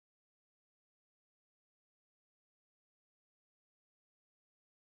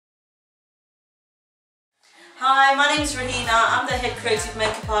Hi, my name is Rahina. I'm the head creative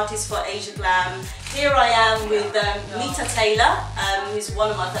makeup artist for Asia Glam. Here I am with Mita Taylor, who's one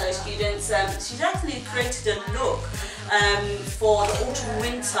of my fellow students. She's actually created a look for the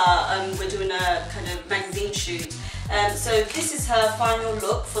autumn-winter. We're doing a kind of magazine shoot. So this is her final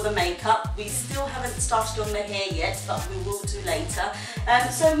look for the makeup. We still haven't started on the hair yet, but we will do later.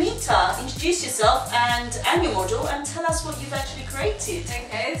 So Mita, introduce yourself and your model and tell us what you've actually created.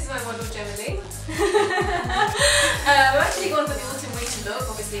 Okay, this is my model Gemily. I've actually gone for the autumn-winter look,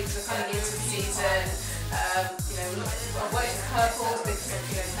 obviously because we're coming into the season. I've worked with purples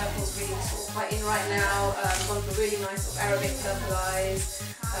because purple's really sort of quite in right now. Gone for really nice sort of Arabic purple eyes,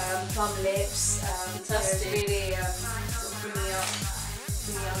 plum lips. Fantastic. Really sort of bringing up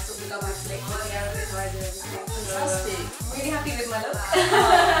sort of the lovely flick with the Arabic eyes and everything. Fantastic. I'm really happy with my look.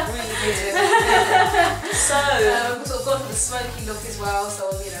 Oh, really good. So, I've sort of gone for the smoky look as well.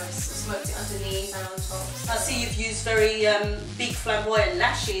 So smoked it underneath and on top. I see you've used very big flamboyant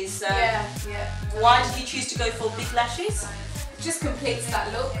lashes. Yeah. Why did you choose to go for big lashes? It just completes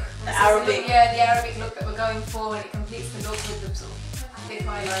that look. The Arabic. The Arabic look that we're going for, and it completes the look with the sort of thick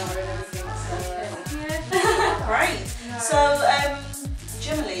eyeliner and everything. So, Great. So,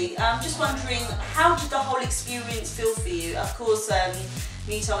 Gemily, I'm just wondering, how did the whole experience feel for you? Of course,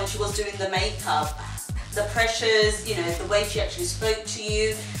 Mita, when she was doing the makeup, the pressures, the way she actually spoke to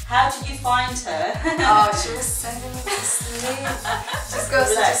you. How did you find her? Oh, she was sending me to sleep. Just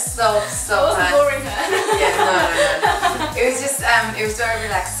goes just so I wasn't boring her. Yeah, no. It was just, it was very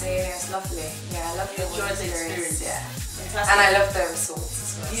relaxing. It was lovely. Yeah, I loved the enjoyed the experience. Yeah. Fantastic. And I love the results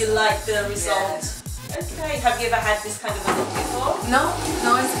as well. You like the result? Yeah. Okay. Have you ever had this kind of a look before? No,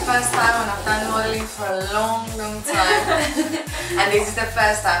 it's the first time, and I've done modeling for a long time. And this is the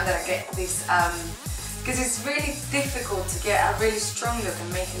first time that I get this. Because it's really difficult to get a really strong look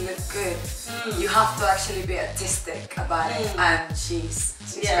and make it look good. You have to actually be artistic about it, and she's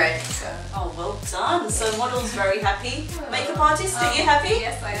great. So. Oh, well done. So model's very happy. Makeup artist, are you happy?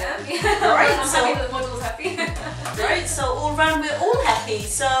 Yes, I am. Great. I'm happy that the model's happy. Great. So all round we're all happy.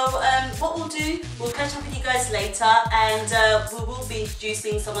 So what we'll do, we'll catch up with you guys later, and we will be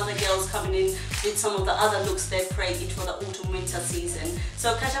introducing some other girls coming in with some of the other looks they've created for the autumn-winter season.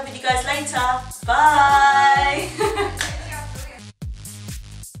 So catch up with you guys later. Bye.